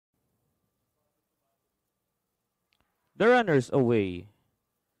the runners away.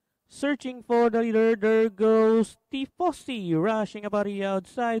 Searching for the leader, there goes Tifosi, rushing about the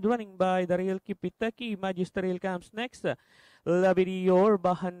outside, running by the rail. Kipitaki, Magistril comes next. Labidior,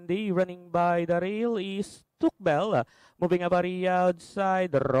 Bahandi, running by the rail is TOCQUE, moving about the outside,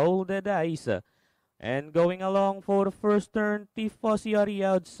 roll the dice. And going along for the first turn, Tifosi on the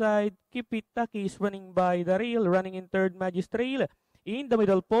outside, Kipitaki is running by the rail, running in third, Magistril. In the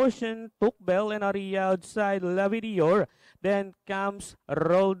middle portion, TOCQUE, and on the outside, Lavidior. Then comes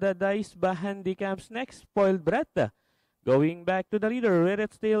Roll the Dice, Bahandi comes next, Spoiled Brat. Going back to the leader, where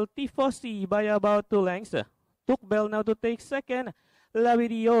it's still Tifosi by about 2 lengths. TOCQUE now to take second.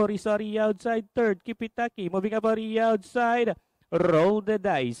 Lavidior is on the outside third, Kipitaki moving up on the outside, Roll the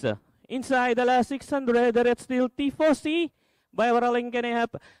Dice. Inside the last 600, it's still Tifosi by about a length and a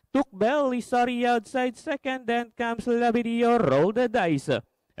half. TOCQUE is on the outside second, then comes Lavidior, Roll the Dice.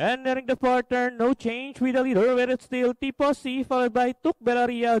 Entering the fourth turn, no change with the leader, where it's still Tifosi, followed by TOCQUE on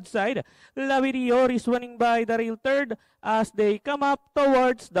the outside. Lavidior is running by the rail third as they come up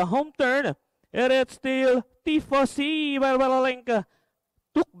towards the home turn. And it's still Tifosi by about a length.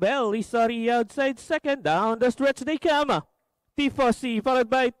 TOCQUE is on the outside second, down the stretch they come. Tifosi followed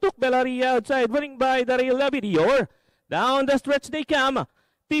by TOCQUE on the outside, running by the rail. Lavidior. Down the stretch they come.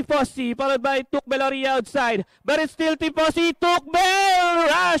 Tifosi followed by TOCQUE on the outside. But it's still Tifosi. TOCQUE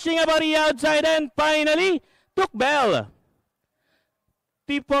rushing about the outside. And finally, TOCQUE.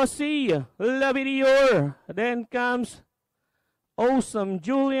 Tifosi, Lavidior. Then comes Awesome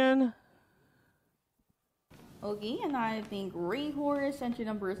Julian. Okay, and I think Ray Horse, entry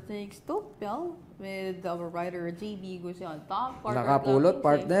number 6, TOCQUE, with our rider JB Guse on top. Nakapulot,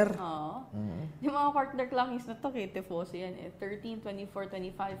 partner. Yung mga partner clockings na to kay Tifosi yan, 13, 24,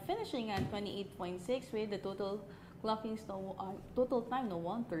 25, finishing at 28.6 with the total clockings na, total time na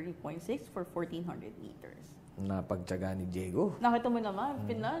 130.6 for 1,400 meters. Napagtyaga ni Diego. Nakita mo naman,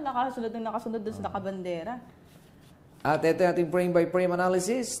 nakasunod dun sa nakabandera. At ito yung ating frame-by-frame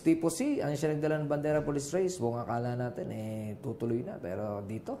analysis. Tifosi, ang siya nagdala ng bandera police race. Buong akala natin, tutuloy na. Pero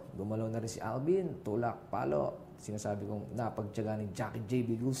dito, gumalaw na rin si Alvin. Tulak, palo. Sinasabi kong napagtyaga ni Jackie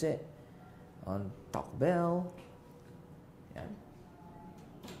JB Guse. On TOCQUE. Yan.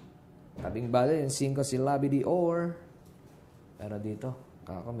 Tabing bala yung 5 si Labidior. Pero dito,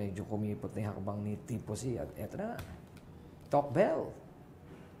 kako medyo kumipot na yung hakbang ni Tifosi. At eto na. TOCQUE.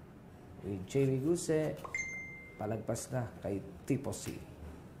 With JB Guse. Palagpas na kay Tifosi.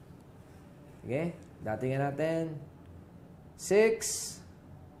 Okay? Datingan natin. 6,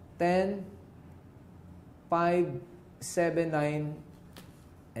 10, 5, 7, 9,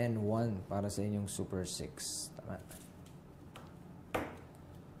 and 1 para sa inyong Super 6. Tama.